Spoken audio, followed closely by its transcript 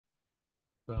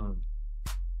Boom.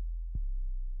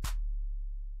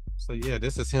 So yeah,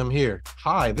 this is him here.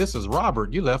 Hi, this is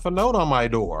Robert. You left a note on my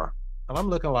door. And I'm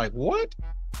looking like, what?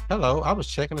 Hello, I was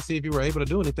checking to see if you were able to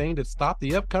do anything to stop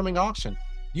the upcoming auction.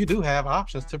 You do have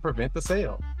options to prevent the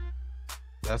sale.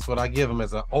 That's what I give him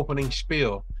as an opening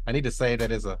spiel. I need to say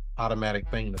that as an automatic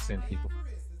thing to send people.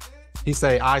 He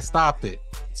say, I stopped it.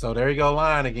 So there you go,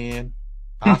 line again.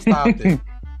 I stopped it.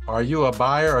 Are you a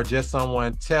buyer or just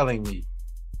someone telling me?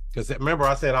 Because remember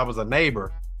I said I was a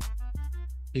neighbor.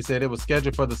 He said it was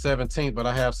scheduled for the 17th, but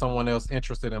I have someone else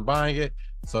interested in buying it.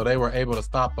 So they were able to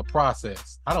stop the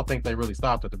process. I don't think they really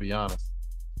stopped it, to be honest.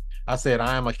 I said,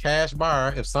 I am a cash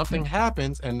buyer. If something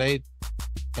happens and they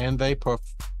are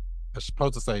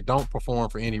supposed to say don't perform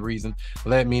for any reason,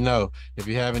 let me know. If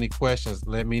you have any questions,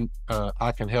 let me,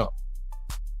 I can help.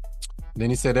 Then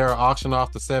he said they're auction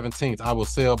off the 17th. I will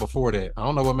sell before that. I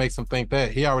don't know what makes him think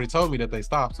that. He already told me that they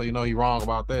stopped, so you know he's wrong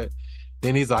about that.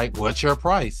 Then he's like, what's your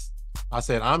price? I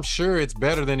said, I'm sure it's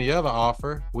better than the other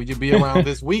offer. Will you be around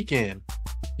this weekend?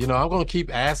 You know, I'm going to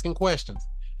keep asking questions,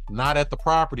 not at the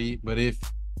property, but if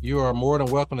you are more than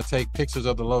welcome to take pictures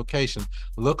of the location.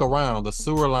 Look around. The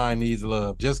sewer line needs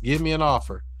love. Just give me an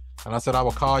offer. And I said, I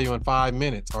will call you in 5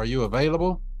 minutes. Are you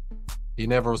available? He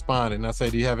never responded. And I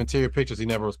said, do you have interior pictures? He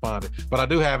never responded. But I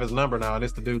do have his number now, and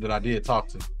it's the dude that I did talk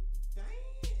to.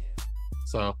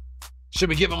 So, should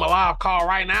we give him a live call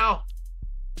right now?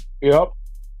 Yep.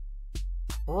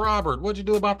 Robert, what'd you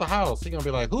do about the house? He gonna be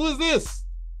like, who is this?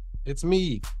 It's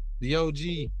me, the OG.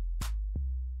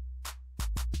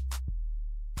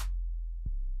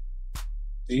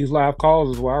 These live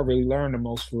calls is where I really learn the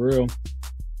most, for real.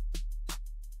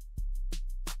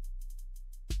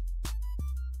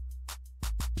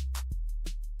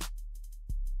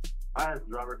 Hi, this is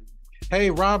Robert. Hey,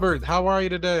 Robert, how are you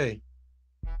today?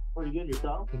 Pretty good,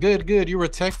 yourself? Good, good. You were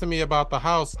texting me about the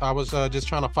house. I was just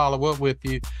trying to follow up with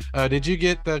you. Did you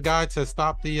get the guy to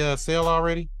stop the sale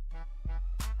already?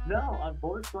 No,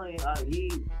 unfortunately, he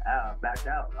backed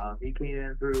out. He came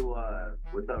in through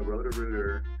with a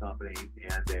Roto-Rooter company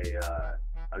and a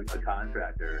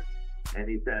contractor, and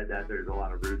he said that there's a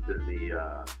lot of roots in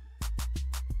the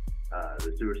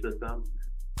sewer system,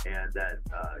 and that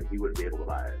he wouldn't be able to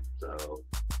buy it. So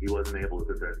he wasn't able to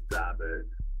sit there and stop it.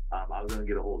 I was going to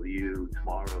get a hold of you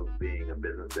tomorrow, being a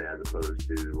business day as opposed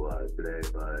to today,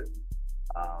 but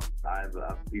I have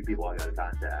a few people I got to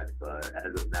contact. But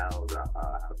as of now, the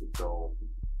house is still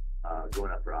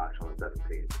going up for auction on the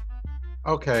 17th.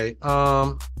 Okay.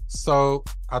 So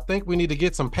I think we need to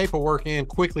get some paperwork in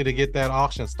quickly to get that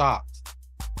auction stopped.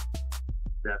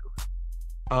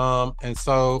 Definitely. And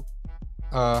so,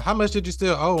 how much did you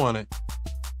still owe on it?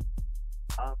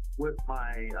 With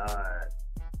my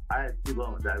I had 2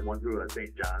 loans. I had one through a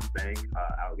St. John's Bank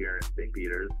out here in St.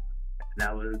 Peters. And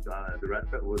that was the rest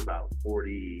of it was about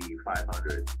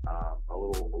 4,500, a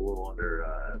little under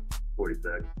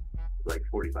 46, like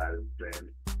 45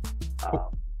 range.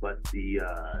 But the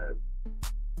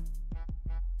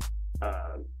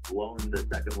loan, the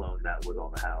second loan that was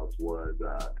on the house was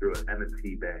through an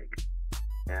M&T bank,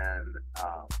 and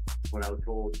when I was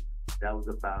told that was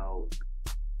about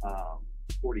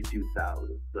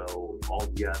 42,000. So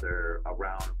altogether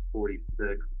around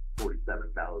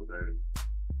 47,000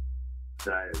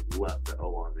 that I left to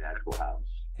owe on the actual house.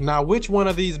 Now, which one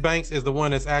of these banks is the one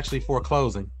that's actually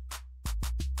foreclosing?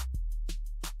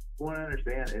 From what I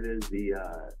understand, it is the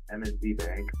M&T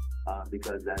Bank,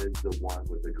 because that is the one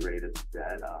with the greatest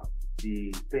debt.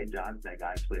 The St. John's Bank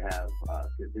I actually have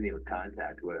continuous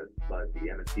contact with, but the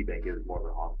M&T Bank is more of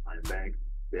an online bank.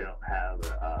 They don't have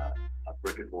a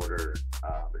brick and mortar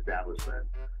establishment.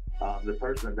 The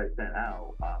person that I sent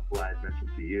out, who I had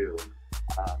mentioned to you,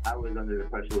 I was under the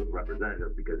impression it was a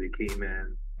representative, because he came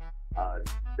in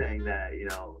saying that, you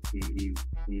know, he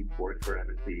works for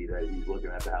M&T, that he's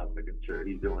looking at the house, making sure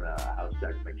he's doing a house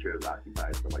check to make sure it's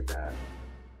occupied, stuff like that.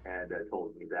 And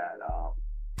told me that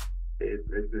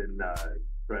it's been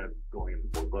threat of going into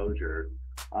foreclosure.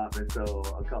 And so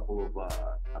a couple of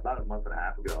about a month and a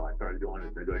half ago, I started doing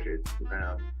this negotiations with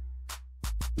him.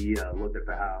 He looked at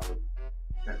the house,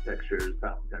 sent pictures,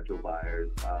 found potential buyers.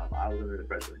 I was under the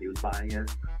impression that he was buying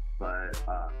it, but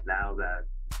now that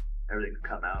everything's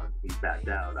come out, he's backed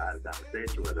out. I had a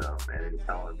conversation with him, and he was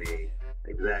telling me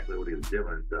exactly what he was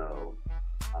doing. So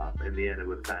in the end, it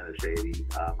was kind of shady.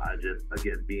 I just,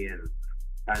 again, being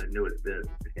kind of new at this,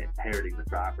 inheriting the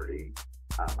property,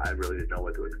 I really didn't know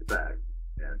what to expect.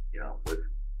 And, you know, with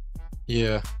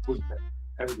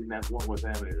everything that went with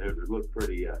him, it looked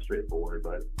pretty straightforward.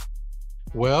 But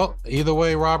well, either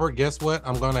way, Robert, guess what?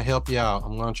 I'm going to help you out.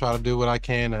 I'm going to try to do what I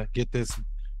can to get this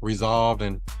resolved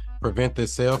and prevent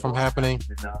this sale from happening?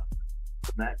 And,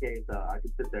 in that case, I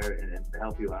could sit there and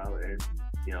help you out. And,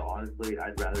 you know, honestly,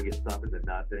 I'd rather get something than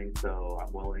nothing. So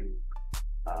I'm willing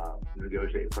to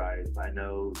negotiate price. I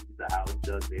know the house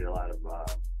does need a lot of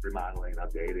remodeling and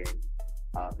updating.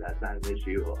 That's not an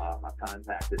issue. I've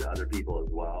contacted other people as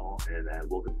well, and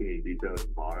we'll continue to do so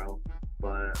tomorrow.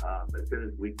 But as soon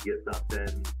as we get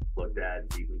something looked at,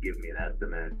 you can give me an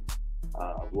estimate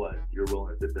of what you're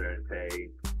willing to sit there and pay,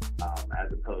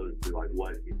 as opposed to like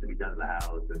what needs to be done to the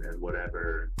house, and then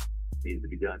whatever needs to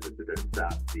be done to sit there and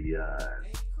stop the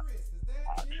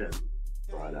auction.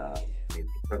 But I mean,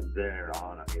 from there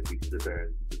on, I mean, we can sit there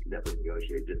and we can definitely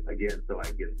negotiate. Just again, so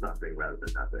I get something rather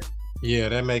than nothing. Yeah,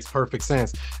 that makes perfect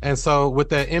sense. And so with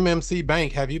the MMC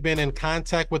Bank, have you been in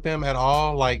contact with them at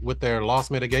all, like with their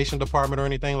loss mitigation department or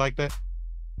anything like that?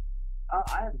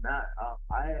 I have not.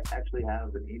 I actually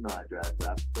have an email address that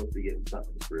I'm supposed to be getting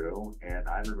something through, and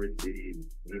I haven't received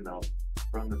emails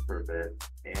from them for a bit.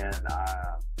 And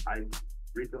I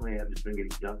recently have just been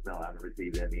getting junk mail. I haven't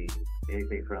received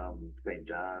anything from St.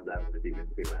 John's. I haven't received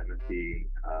anything from MMC,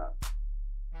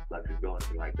 electric bill,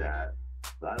 anything like that.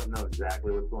 So I don't know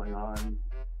exactly what's going on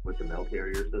with the mail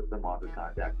carrier system. I'll have to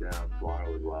contact them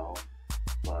tomorrow as well.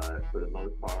 But for the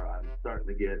most part, I'm starting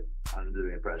to get under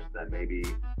the impression that maybe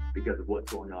because of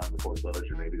what's going on in the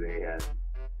foreclosure, maybe they had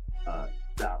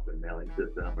stopped the mailing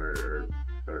system or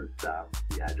stopped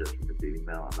the address from receiving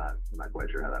mail. I'm not quite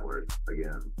sure how that works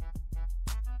again.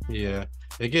 Yeah,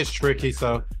 it gets tricky.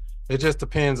 So it just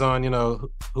depends on, you know,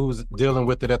 who's dealing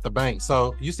with it at the bank.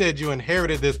 So you said you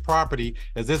inherited this property.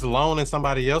 Is this loan in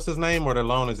somebody else's name or the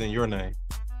loan is in your name?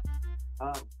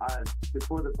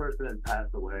 Before the person had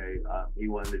passed away, he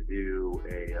wanted to do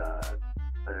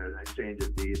an exchange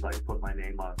of deeds, like put my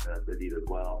name on the deed as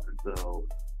well. And so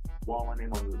while my name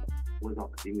was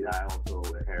on the deed, I also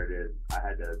inherited. I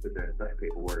had to sit there and sign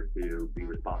paperwork to be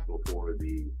responsible for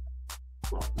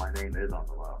my name is on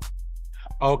the loan.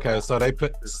 Okay, so they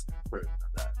put.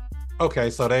 Okay,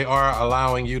 so they are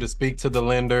allowing you to speak to the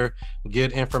lender,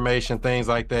 get information, things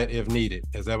like that if needed.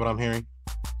 Is that what I'm hearing?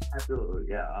 Absolutely,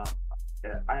 yeah.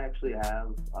 I actually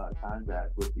have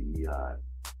contact with the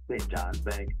St. John's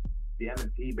Bank. The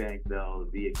M&T Bank, though,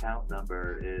 the account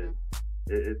number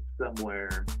is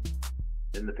somewhere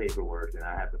in the paperwork, and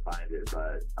I have to find it.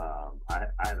 But I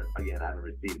haven't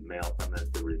received mail from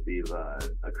them to receive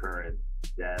a current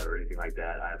debt or anything like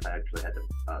that. I've actually had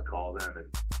to call them and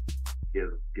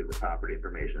give the property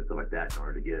information and stuff like that in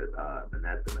order to get an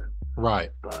estimate.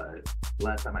 Right. But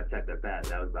last time I checked that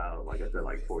was about, like I said,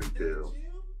 like 42.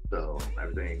 So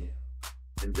everything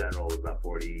in general was about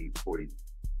 46,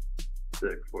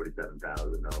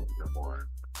 47,000, no more.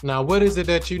 Now, what is it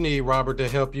that you need, Robert, to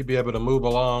help you be able to move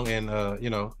along and, you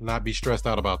know, not be stressed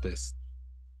out about this?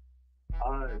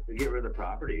 To get rid of the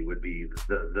property would be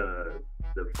the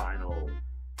final,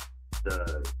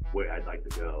 the way I'd like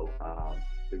to go,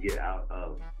 to get out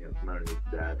of, you know, some underneath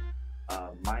that.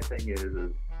 My thing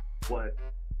is what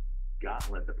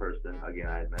Gauntlet, the person, again,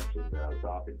 I had mentioned that I was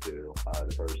talking to,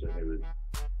 the person who was,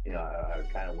 you know, I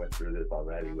kind of went through this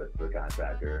already with the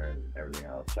contractor and everything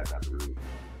else, checked out the roof.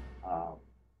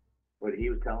 What he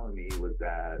was telling me was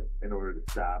that in order to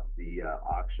stop the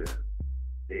auction,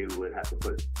 they would have to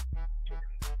put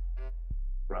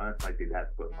front, like they'd have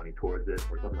to put money towards it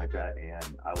or something like that,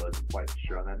 and I wasn't quite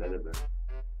sure on that. That doesn't,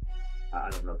 I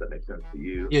don't know if that makes sense to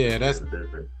you. Yeah, that's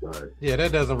business, but yeah,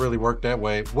 that doesn't really work that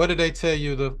way. What did they tell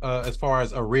you as far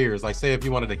as arrears? Like, say if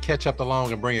you wanted to catch up the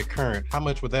loan and bring it current, how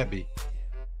much would that be?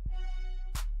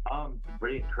 To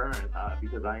bring it current,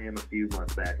 because I am a few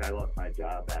months back. I lost my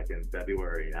job back in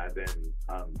February, and I've been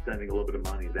sending a little bit of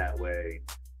money that way.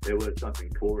 It was something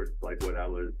towards like what I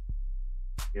was,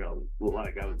 you know,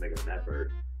 like I was making an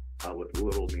effort with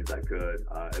little means I could.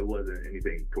 It wasn't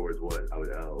anything towards what I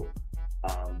would owe.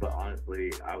 But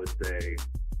honestly, I would say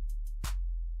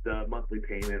the monthly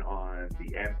payment on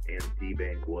the M&T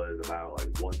Bank was about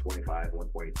like $125,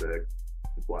 $126.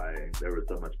 That's why there was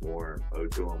so much more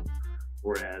owed to them.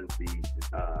 Whereas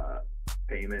the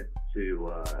payment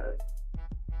to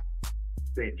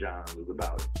St. John's was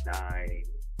about $934,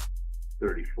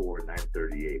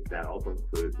 $938. That also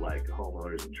includes like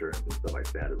homeowners insurance and stuff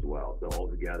like that as well. So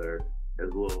altogether,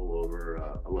 it's a little over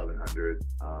 $1,100.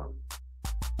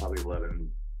 Probably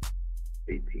 11,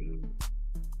 18,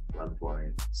 11,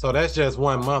 20. So that's just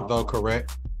 1 month though,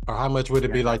 correct? Or how much would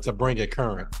it be like to bring it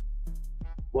current?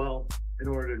 Well, in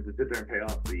order to sit there and pay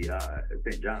off the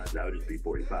St. John's, that would just be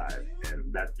 45,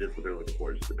 and that's just what they're looking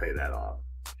for, just to pay that off.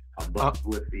 But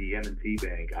with the M&T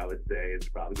Bank, I would say it's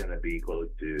probably going to be close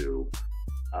to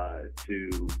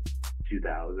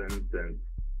 2,000, since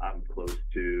I'm close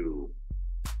to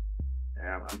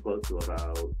And I'm close to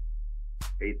about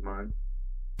 8 months.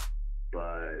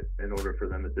 But in order for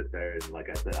them to sit there, and like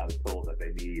I said, I was told that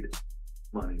they need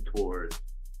money towards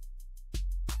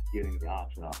getting the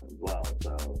auction off as well.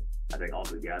 So I think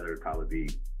altogether it'd probably be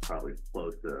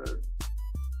close to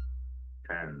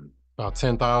 10. About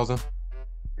 10,000.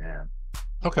 Yeah.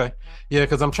 Okay. Yeah,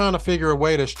 because I'm trying to figure a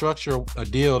way to structure a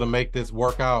deal to make this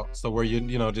work out, so where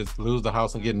you know just lose the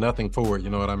house and get nothing for it. You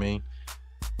know what I mean?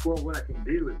 Well, what I can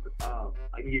do is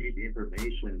I can give you the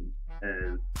information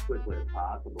as quickly as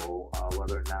possible.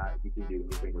 Whether or not you can do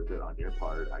anything with it on your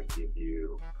part, I can give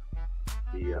you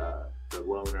the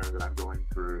loaner that I'm going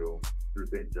through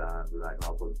St. John's, and I can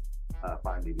also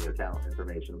find you the account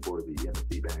information for the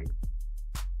MSC bank.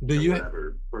 Do you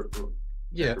whatever personal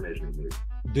information you need.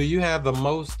 Do you have the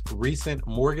most recent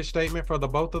mortgage statement for the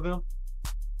both of them?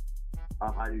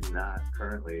 I do not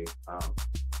currently.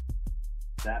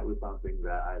 That was something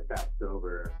that I faxed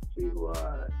over to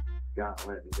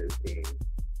Gauntlet and his team,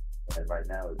 and right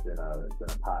now it's in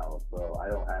a pile. So I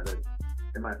don't have it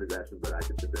in my possession, but I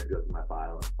can sit there and go through my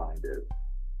file and find it.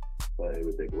 But it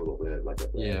would take a little bit, like I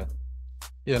said.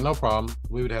 Yeah, no problem.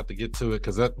 We would have to get to it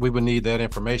because we would need that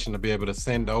information to be able to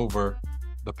send over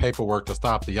the paperwork to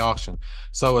stop the auction.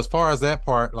 So as far as that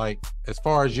part, like as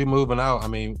far as you moving out, I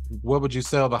mean, what would you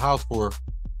sell the house for?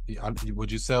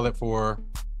 Would you sell it for?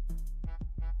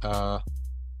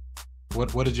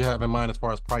 What did you have in mind as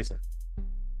far as pricing?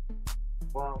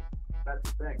 Well,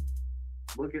 that's the thing.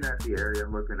 Looking at the area,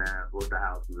 looking at what the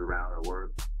houses around are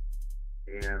worth,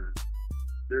 and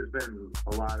there's been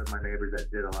a lot of my neighbors that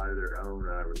did a lot of their own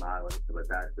remodeling, stuff like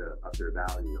that, to up their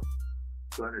value.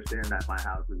 So understand that my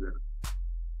house isn't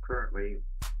currently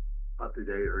up to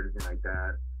date or anything like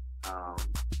that.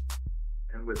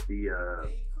 And with the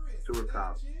sewer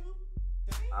costs,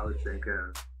 I was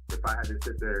thinking if I had to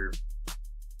sit there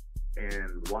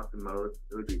and want the most,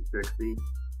 it would be 60.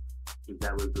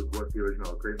 That was what the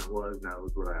original agreement was, and that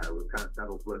was what I was kind of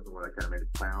settled with and what I kind of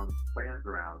made plans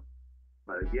around.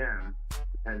 But again,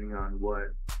 depending on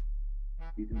what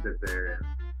you can sit there and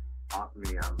offer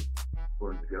me, I'm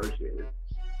willing to negotiate it.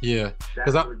 Yeah,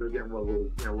 because again, what was,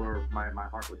 where my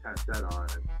heart was kind of set on,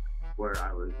 and where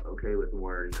I was okay with, and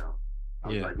where I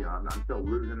was like, I'm still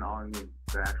losing on the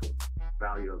actual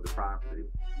value of the property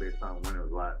based on when it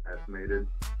was last estimated.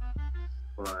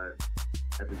 But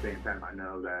at the same time, I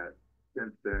know that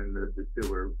since then the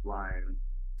sewer line,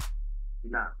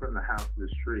 not from the house to the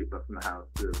street, but from the house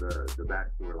to the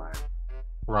back sewer line,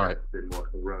 right, been more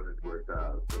corroded with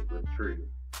trees.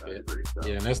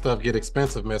 Yeah, and that stuff get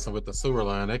expensive messing with the sewer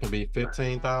line. That can be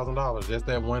 $15,000 just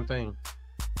that one thing.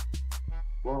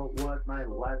 Well, what my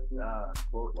last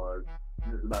quote was,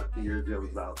 this is about 2 years ago,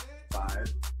 was about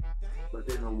 5. But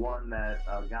then the one that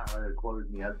Gauntlet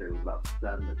quoted me yesterday was about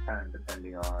 7 to 10,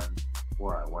 depending on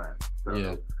where I went.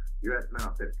 So your estimate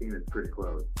on 15 is pretty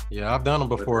close. Yeah, I've done them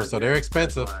before, so they're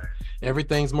expensive.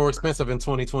 Everything's more expensive in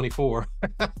 2024.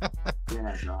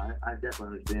 Yeah, no, I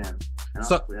definitely understand. And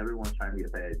honestly, everyone's trying to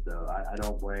get paid, so I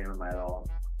don't blame them at all.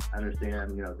 I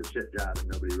understand, it's a shit job and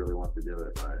nobody really wants to do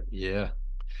it. But yeah.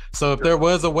 So if there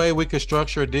was a way we could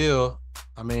structure a deal,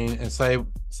 I mean, and say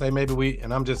maybe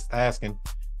and I'm just asking,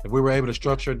 if we were able to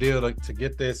structure a deal to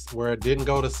get this where it didn't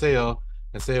go to sale,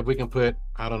 and say if we can put,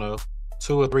 I don't know,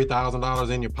 $2,000 or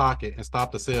 $3,000 in your pocket and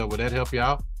stop the sale, would that help you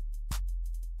out?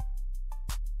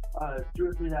 $2,000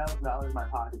 or $3,000 in my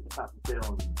pocket to stop the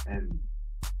sale and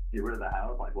get rid of the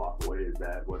house, like walk away. Is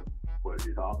that what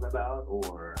you're talking about,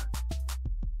 or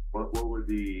what would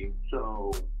be?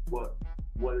 So what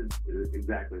is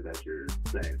exactly that you're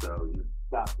saying? So you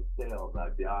stop the sale,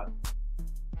 like the auction,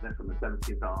 then from the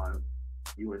 17th on,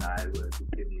 you and I would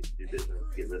continue to do business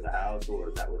to get rid of the house,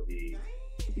 or that would be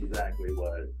exactly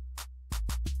what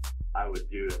I would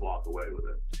do to walk away with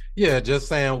it? Yeah, just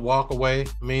saying walk away,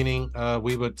 meaning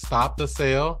we would stop the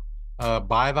sale,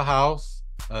 buy the house,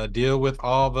 deal with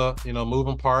all the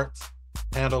moving parts,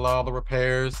 handle all the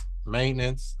repairs,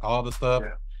 maintenance, all the stuff,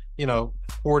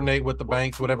 coordinate with the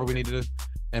banks, whatever we need to do,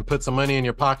 and put some money in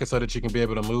your pocket so that you can be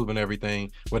able to move and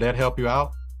everything. Would that help you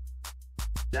out?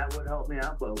 That would help me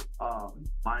out, but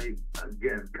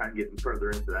again, kind of getting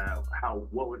further into that,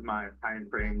 what would my time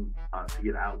frame to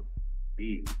get out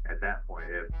be at that point?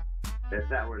 If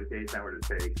that were the case, I were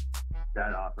to take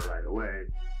that offer right away,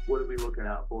 what are we looking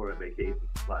out for a vacation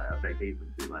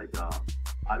fee? Like,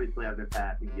 obviously I've been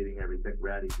packing, getting everything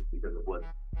ready just because of what's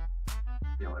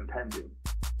impending.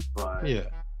 But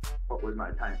what would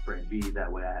my time frame be?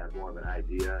 That way I have more of an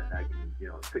idea, and I can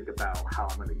think about how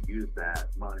I'm going to use that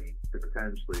money to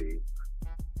potentially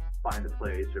find a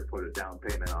place or put a down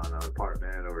payment on an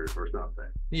apartment or something.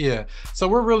 Yeah. So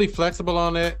we're really flexible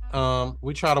on that.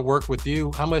 We try to work with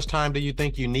you. How much time do you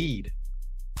think you need?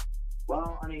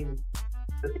 Well, I mean,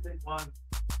 the big one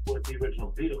with the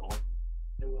original deal,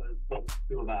 it was supposed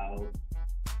to about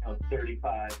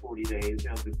 35, 40 days,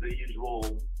 the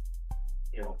usual,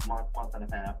 month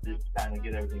and a half, just to kind of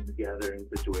get everything together and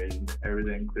situated,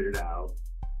 everything cleared out.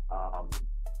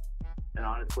 And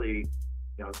honestly,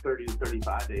 30 to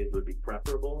 35 days would be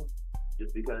preferable,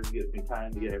 just because it gives me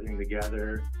time to get everything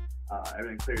together,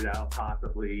 everything cleared out,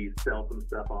 possibly sell some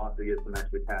stuff off to get some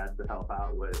extra cash to help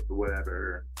out with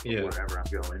whatever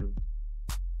I'm going.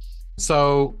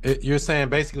 So you're saying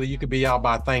basically you could be out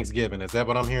by Thanksgiving. Is that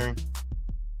what I'm hearing?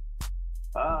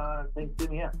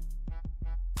 Thanksgiving, yeah.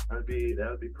 That would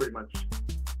be pretty much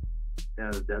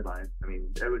the deadline. I mean,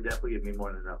 that would definitely give me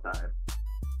more than enough time.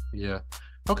 Yeah.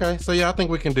 Okay. So yeah, I think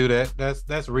we can do that.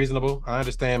 That's reasonable. I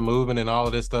understand moving and all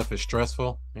of this stuff is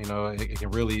stressful. It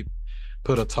can really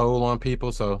put a toll on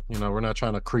people. So, we're not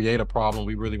trying to create a problem.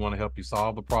 We really want to help you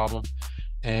solve the problem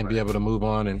and be able to move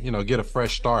on and, get a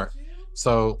fresh start.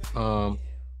 So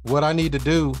what I need to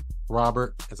do,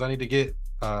 Robert, is I need to get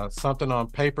something on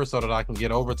paper so that I can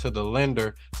get over to the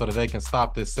lender so that they can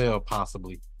stop this sale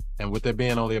possibly. And with it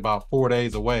being only about 4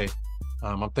 days away,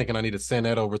 I'm thinking I need to send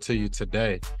that over to you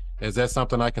today. Is that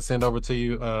something I can send over to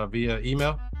you via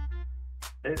email?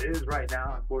 It is right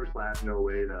now. Unfortunately, I have no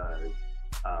way to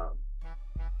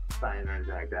sign or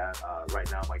anything like that.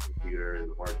 Right now, my computer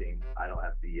isn't working. I don't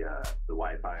have the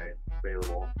Wi-Fi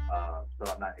available,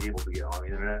 so I'm not able to get on the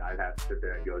internet. I'd have to sit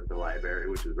there and go to the library,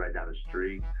 which is right down the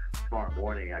street. Tomorrow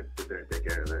morning, I can sit there and take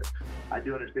care of it. I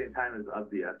do understand time is of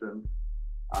the essence.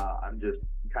 I'm just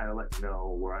kind of letting you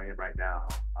know where I am right now.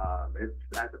 It's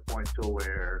at the point to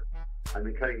where I've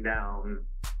been cutting down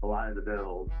a lot of the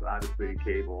bills, obviously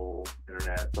cable,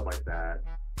 internet, stuff like that.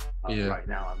 Right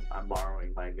now, I'm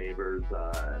borrowing my neighbor's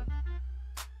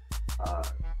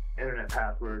internet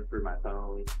password for my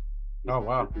phone. Oh,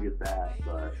 wow. Just to get that,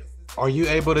 but are you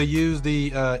able to use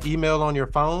the email on your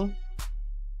phone?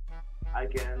 I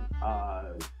can.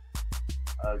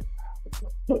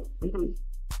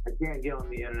 I can't get on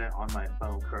the internet on my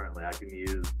phone currently. I can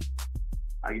use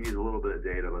a little bit of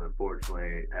data, but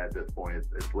unfortunately, at this point,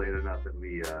 it's late enough in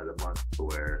the month to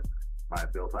where my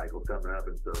bill cycle's coming up,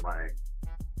 and so my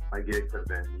gigs have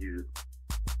been used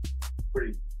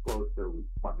pretty close to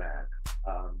my max.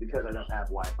 Because I don't have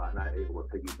Wi-Fi, I'm not able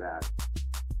to piggyback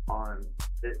on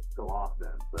it so often.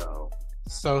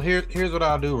 So here's what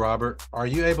I'll do, Robert. Are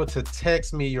you able to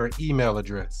text me your email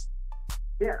address?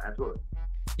 Yeah, absolutely.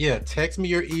 Yeah, text me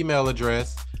your email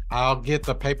address. I'll get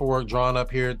the paperwork drawn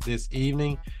up here this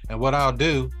evening. And what I'll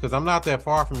do, because I'm not that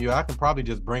far from you, I can probably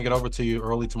just bring it over to you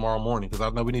early tomorrow morning, because I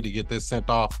know we need to get this sent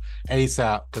off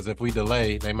ASAP, because if we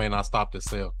delay, they may not stop the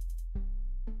sale.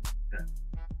 Yeah.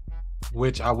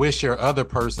 Which I wish your other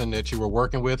person that you were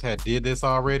working with had did this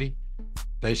already.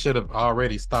 They should have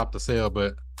already stopped the sale,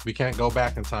 but we can't go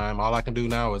back in time. All I can do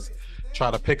now is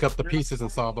try to pick up the pieces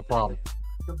and solve the problem.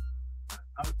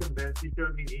 I was convinced. He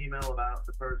showed me an email about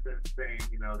the person saying,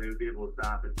 they would be able to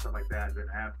stop it and stuff like that. Then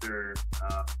after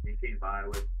he came by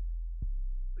with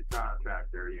the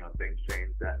contractor, things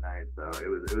changed that night. So it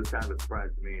was kind of a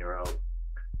surprise to me, or else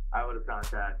I would have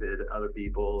contacted other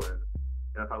people, and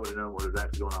if I would have known what was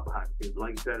actually going on behind the scenes.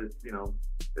 Like you said,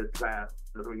 it's past.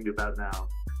 Nothing we can do about it now.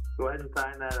 Go ahead and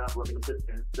sign that up. Let me sit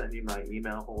there and send you my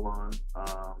email. Hold on.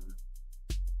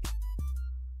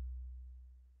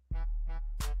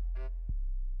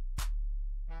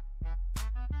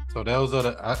 So those are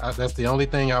that's the only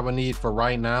thing I would need for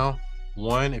right now.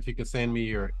 One, if you can send me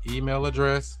your email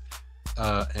address.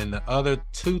 And the other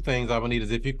two things I would need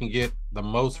is if you can get the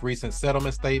most recent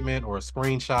settlement statement or a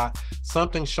screenshot,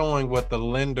 something showing what the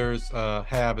lenders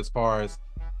have as far as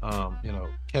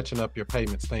catching up your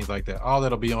payments, things like that. All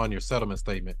that'll be on your settlement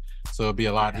statement. So it'll be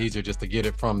a lot easier just to get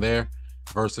it from there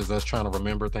versus us trying to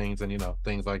remember things and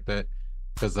things like that.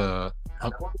 Because I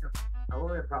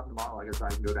won't have a problem tomorrow. Like I said, I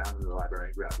can go down to the library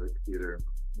and grab the computer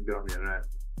and go on the internet,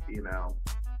 email,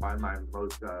 find my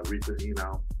most recent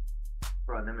email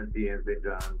from M&T and St.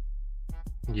 John's.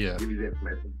 Yeah. Give you the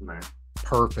information from there.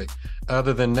 Perfect.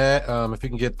 Other than that, if you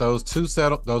can get those two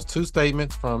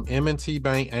statements from M&T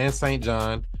Bank and St.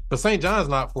 John, but St. John's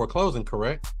not foreclosing,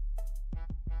 correct?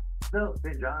 No,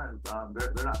 St. John's,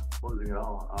 they're not closing at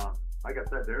all. Like I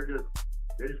said,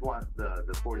 they just want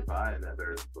the 45 that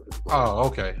they're looking for. Oh,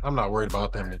 okay. I'm not worried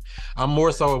about them. I'm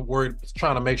more so worried,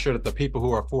 trying to make sure that the people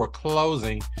who are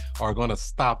foreclosing are going to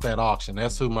stop that auction.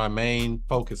 That's who my main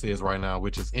focus is right now,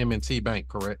 which is M&T Bank,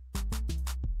 correct?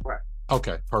 Right.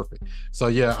 Okay, perfect. So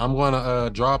yeah, I'm gonna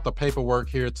drop the paperwork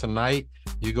here tonight.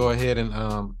 You go ahead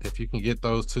and if you can get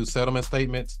those 2 settlement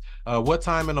statements. What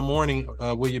time in the morning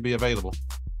will you be available?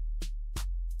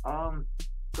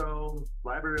 So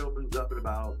library opens up at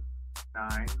about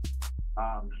 9.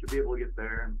 Should be able to get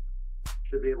there.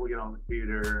 Should be able to get on the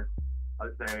computer.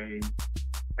 I'd say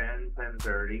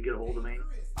 10:30. Get a hold of me.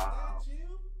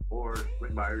 Or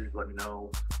swing by or just let me know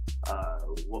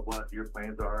what your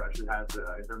plans are. I should have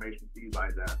the information to you by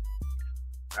then.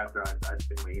 After I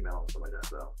send my email and stuff like that,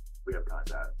 so we have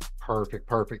contact. Perfect,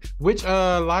 perfect. Which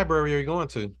library are you going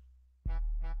to?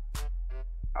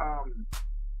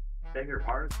 Baker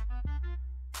Park.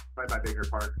 Right by Baker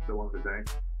Park, the one with the bank.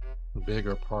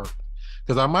 Bigger Park.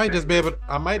 Because I might just be able,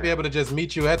 I might be able to just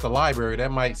meet you at the library.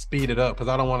 That might speed it up because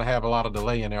I don't want to have a lot of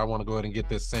delay in there. I want to go ahead and get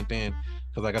this sent in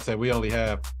because, like I said, we only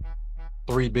have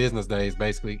 3 business days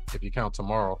basically, if you count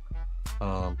tomorrow,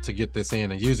 to get this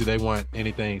in. And usually they want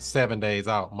anything 7 days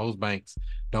out. Most banks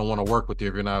don't want to work with you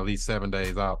if you're not at least 7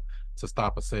 days out to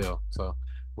stop a sale. So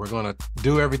we're going to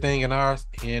do everything in our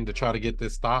end to try to get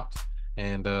this stopped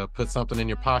and put something in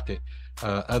your pocket.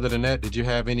 Other than that, did you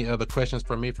have any other questions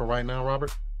for me for right now,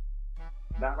 Robert?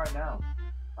 Not right now.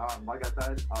 Like I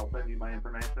said, I'll send you my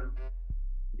information,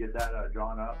 get that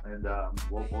drawn up, and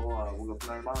we'll go from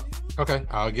there tomorrow. Okay,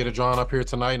 I'll get it drawn up here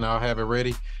tonight, and I'll have it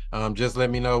ready. Just let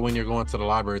me know when you're going to the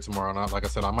library tomorrow. And like I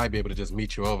said, I might be able to just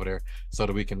meet you over there so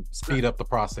that we can speed up the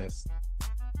process.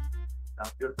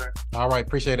 Sounds good, sir. All right,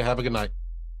 appreciate it. Have a good night.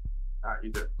 All right,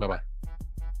 you too. Bye-bye.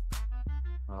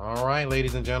 All right,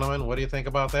 ladies and gentlemen, what do you think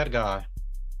about that guy?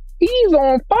 He's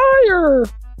on fire.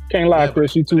 Can't lie, Yeah,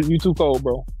 Chris. You too cold,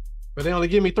 bro. But they only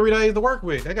give me 3 days to work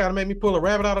with. They got to make me pull a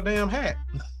rabbit out of a damn hat.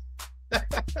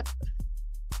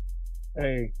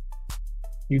 Hey,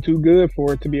 you too good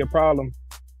for it to be a problem.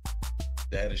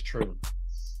 That is true.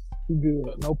 Too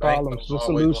good. No problems. Just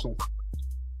solution.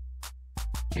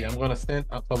 Yeah, I'm gonna send.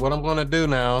 So what I'm gonna do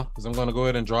now is I'm gonna go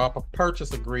ahead and drop a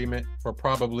purchase agreement for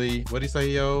probably, what do you say,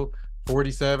 yo,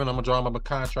 47. I'm gonna draw him a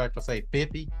contract for say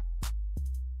 50,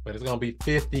 but it's gonna be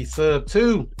 50 sub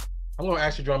 2. I'm gonna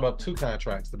actually draw him up 2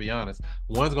 contracts, to be honest.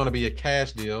 One's gonna be a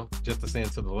cash deal just to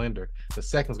send to the lender. The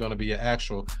second's gonna be an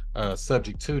actual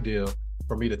subject to deal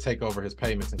for me to take over his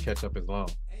payments and catch up his loan.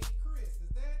 Hey Chris,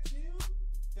 is that you?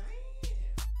 Damn.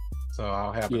 So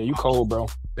I'll have. Yeah, you cold, bro.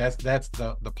 That's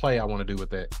the play I want to do with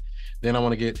that. Then I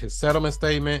want to get his settlement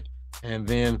statement, and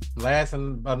then last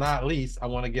but not least, I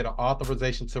want to get an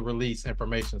authorization to release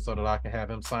information so that I can have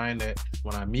him sign that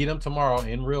when I meet him tomorrow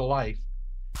in real life,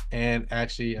 and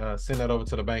actually send that over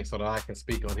to the bank so that I can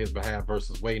speak on his behalf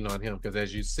versus waiting on him. Because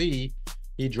as you see,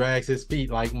 he drags his feet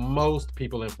like most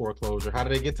people in foreclosure. How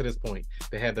did they get to this point?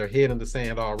 They had their head in the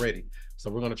sand already.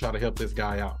 So we're going to try to help this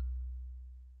guy out.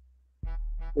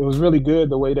 It was really good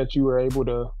the way that you were able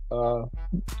to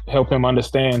help him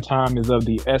understand time is of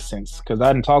the essence. Because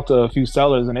I didn't talk to a few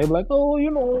sellers and they were like, oh,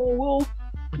 we'll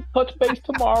touch base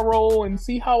tomorrow and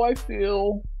see how I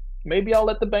feel. Maybe I'll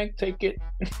let the bank take it.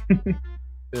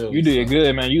 You did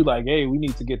good, man. You like, hey, we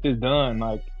need to get this done.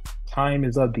 Like, time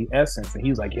is of the essence. And he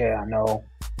was like, yeah, I know.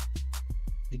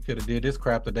 He could have did this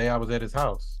crap the day I was at his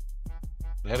house.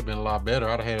 That'd have been a lot better.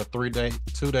 I'd have had a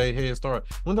 2-day head start.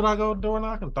 When did I go door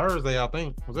knocking? Thursday, I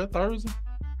think. Was that Thursday?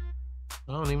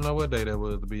 I don't even know what day that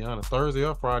was, to be honest. Thursday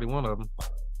or Friday, one of them.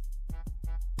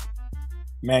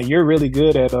 Man, you're really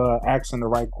good at asking the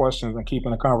right questions and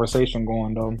keeping the conversation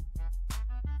going, though.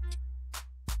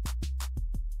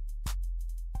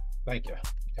 Thank you.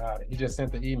 Got it. He just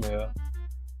sent the email.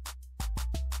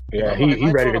 Yeah, he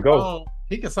ready to go. Phone.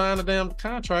 He can sign the damn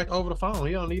contract over the phone.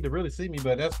 He don't need to really see me,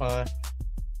 but that's fine.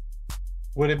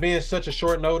 With it being such a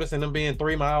short notice and them being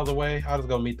 3 miles away, I'll just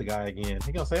go meet the guy again.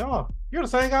 He gonna say, oh, you're the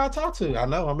same guy I talked to. I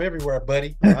know, I'm everywhere,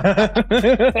 buddy.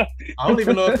 I don't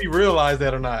even know if he realized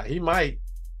that or not. He might.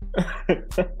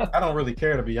 I don't really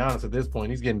care, to be honest, at this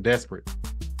point. He's getting desperate.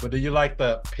 But do you like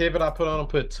the pivot I put on him,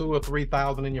 put 2,000 or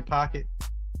 3,000 in your pocket?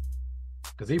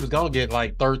 Because he was gonna get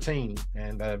like 13.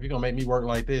 And if you're gonna make me work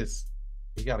like this,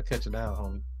 you gotta cut you down,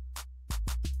 homie.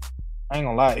 I ain't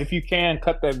gonna lie. If you can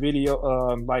cut that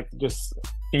video,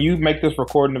 can you make this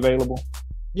recording available?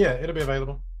 Yeah, it'll be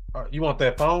available. You want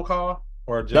that phone call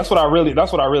or just? That's what I really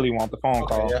want. The phone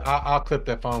call. Yeah, I'll clip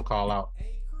that phone call out.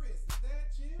 Hey Chris, is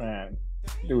that you? Man,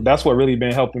 dude, that's what really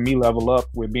been helping me level up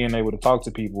with being able to talk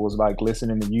to people. Is like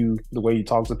listening to you, the way you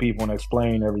talk to people and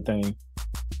explain everything.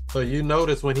 So you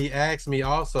notice when he asked me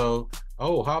also,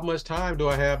 oh, how much time do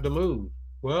I have to move?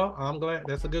 Well, I'm glad.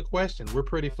 That's a good question. We're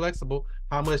pretty flexible.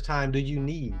 How much time do you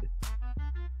need?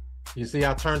 You see,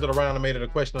 I turned it around and made it a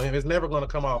question on him. It's never going to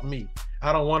come off me.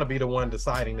 I don't want to be the one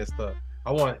deciding this stuff.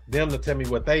 I want them to tell me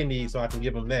what they need so I can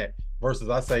give them that. Versus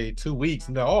I say 2 weeks.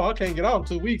 No, oh, I can't get out in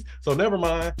 2 weeks. So never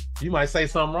mind. You might say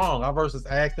something wrong. I versus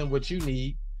ask them what you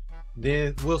need.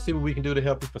 Then we'll see what we can do to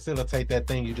help you facilitate that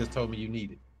thing you just told me you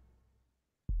needed.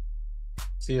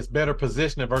 See, it's better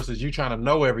positioning versus you trying to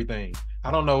know everything. I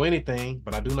don't know anything,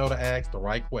 but I do know to ask the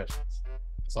right questions.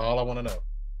 That's all I want to know.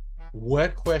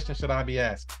 What question should I be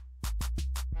asking?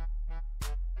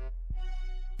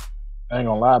 I ain't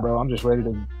gonna lie, bro. I'm just ready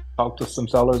to talk to some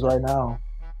sellers right now.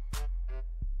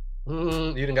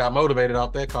 You done got motivated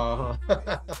off that call,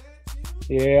 huh?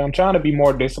 Yeah, I'm trying to be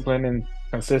more disciplined and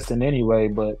consistent anyway,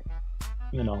 but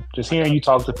you know, just hearing you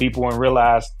talk to people and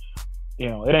realize, you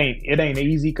know, it ain't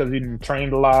easy because you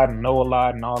trained a lot and know a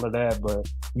lot and all of that,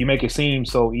 but you make it seem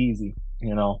so easy,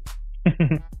 you know.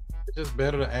 It's just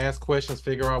better to ask questions,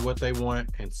 figure out what they want,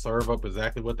 and serve up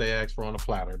exactly what they ask for on a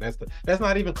platter. That's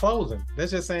not even closing.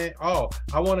 That's just saying, oh,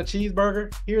 I want a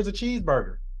cheeseburger. Here's a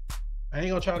cheeseburger. I ain't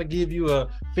gonna try to give you a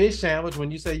fish sandwich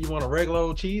when you say you want a regular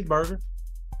old cheeseburger.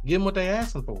 Give them what they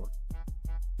asking for.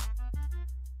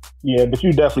 Yeah, but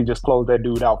you definitely just close that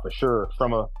dude out for sure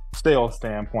from a sales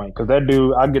standpoint. Because that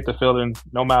dude, I get the feeling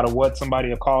no matter what somebody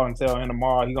will call and tell him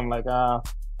tomorrow, he's gonna be like,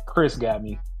 Chris got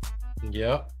me.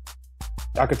 Yep.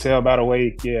 I could tell by the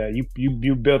way, yeah,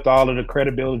 you built all of the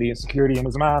credibility and security in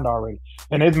his mind already.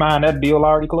 In his mind, that deal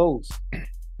already closed.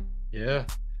 Yeah.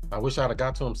 I wish I'd have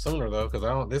got to him sooner though,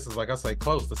 because this is, like I say,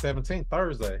 close to 17th,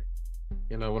 Thursday.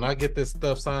 You know, when I get this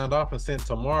stuff signed off and sent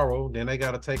tomorrow, then they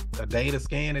got to take a day to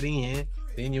scan it in.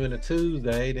 Then you in a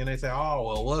Tuesday, then they say, oh,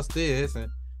 well, what's this? And,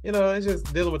 you know, it's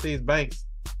just dealing with these banks.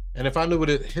 And if I knew what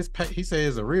he says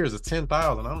his arrears is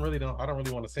 10,000, I don't really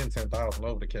want to send 10,000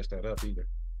 over to catch that up either.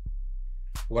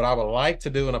 What I would like to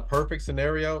do in a perfect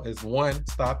scenario is 1,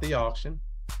 stop the auction.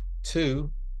 2,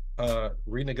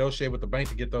 renegotiate with the bank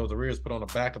to get those arrears put on the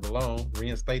back of the loan,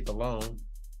 reinstate the loan,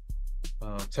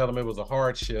 tell him it was a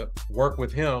hardship, work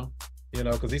with him, you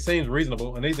know, because he seems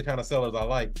reasonable, and these are the kind of sellers I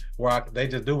like, where they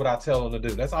just do what I tell them to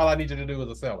do. That's all I need you to do as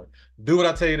a seller. Do what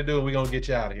I tell you to do, and we're going to get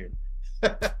you out of here.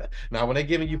 Now, when they're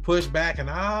giving you pushback and,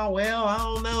 well, I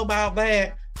don't know about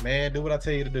that, man, do what I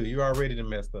tell you to do. You already done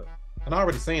messed up. And I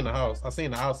already seen the house. I've seen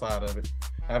the outside of it.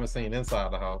 I haven't seen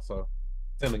inside the house, so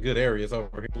it's in the good areas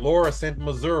over here. Laura sent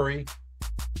Missouri.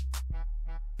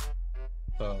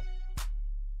 So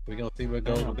we're going to see what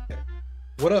goes with that.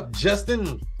 What up,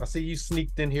 Justin? I see you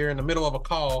sneaked in here in the middle of a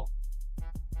call.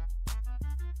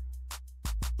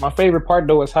 My favorite part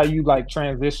though is how you like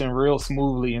transition real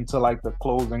smoothly into like the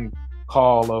closing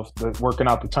call of the working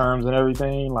out the terms and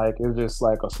everything. Like it's just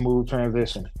like a smooth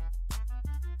transition.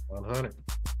 100.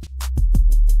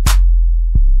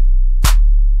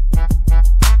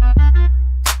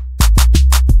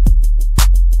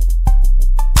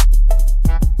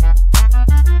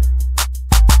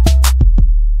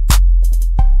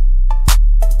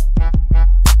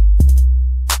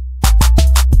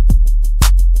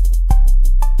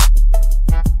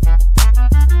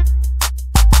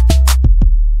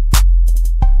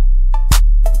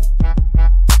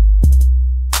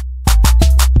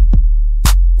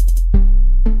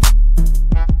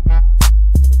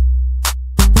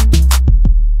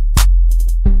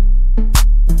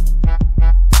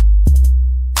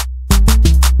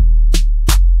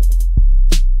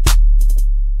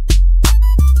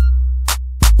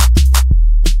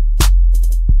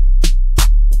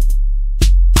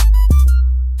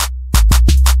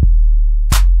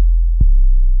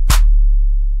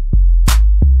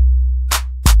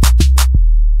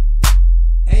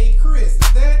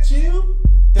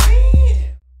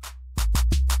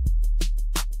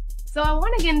 So I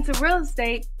want to get into real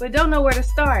estate, but don't know where to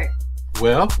start.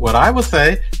 Well, what I would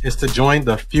say is to join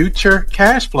the Future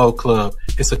Cash Flow Club.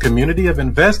 It's a community of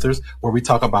investors where we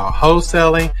talk about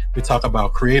wholesaling, we talk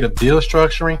about creative deal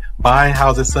structuring, buying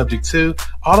houses subject to,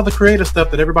 all of the creative stuff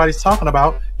that everybody's talking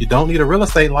about. You don't need a real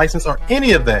estate license or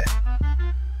any of that.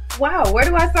 Wow, where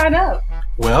do I sign up?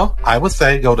 Well, I would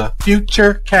say go to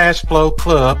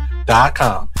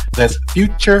futurecashflowclub.com. That's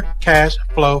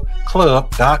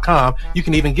futurecashflowclub.com. You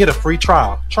can even get a free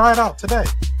trial. Try it out today.